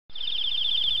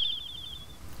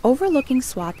Overlooking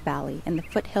Swat Valley in the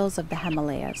foothills of the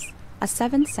Himalayas, a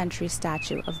 7th century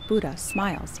statue of Buddha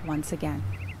smiles once again.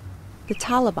 The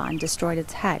Taliban destroyed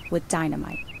its head with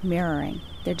dynamite, mirroring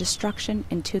their destruction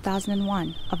in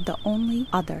 2001 of the only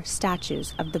other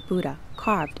statues of the Buddha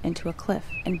carved into a cliff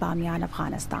in Bamiyan,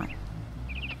 Afghanistan.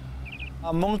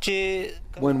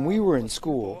 When we were in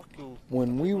school,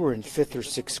 when we were in 5th or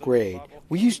 6th grade,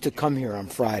 we used to come here on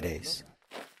Fridays.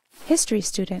 History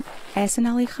student Ehsan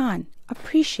Ali Khan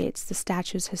appreciates the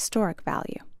statue's historic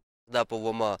value. It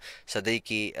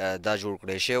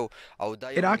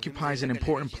occupies an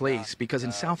important place because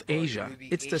in South Asia,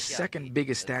 it's the second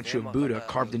biggest statue of Buddha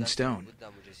carved in stone.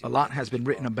 A lot has been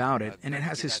written about it, and it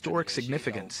has historic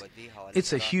significance.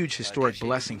 It's a huge historic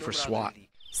blessing for Swat.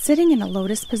 Sitting in a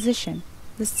lotus position,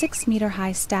 the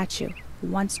 6-meter-high statue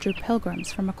once drew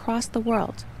pilgrims from across the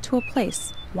world to a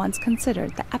place once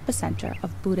considered the epicenter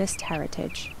of Buddhist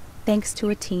heritage. Thanks to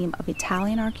a team of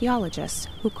Italian archaeologists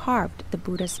who carved the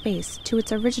Buddha's face to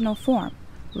its original form,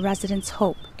 residents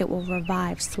hope it will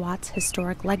revive Swat's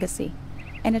historic legacy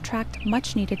and attract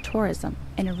much-needed tourism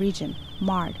in a region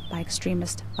marred by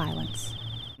extremist violence.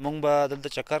 We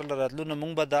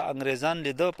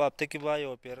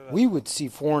would see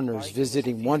foreigners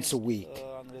visiting once a week.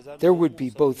 There would be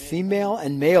both female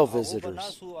and male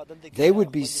visitors. They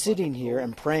would be sitting here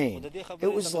and praying.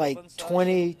 It was like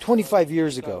 25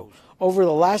 years ago. Over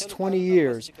the last 20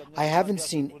 years, I haven't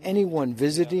seen anyone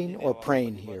visiting or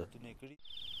praying here.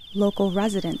 Local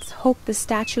residents hope the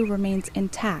statue remains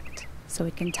intact so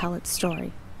it can tell its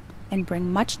story and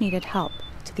bring much-needed help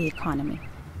to the economy.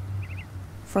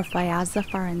 For Fayaz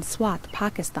Zafar in Swat,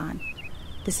 Pakistan,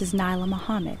 this is Naila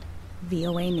Mohammed,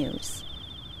 VOA News.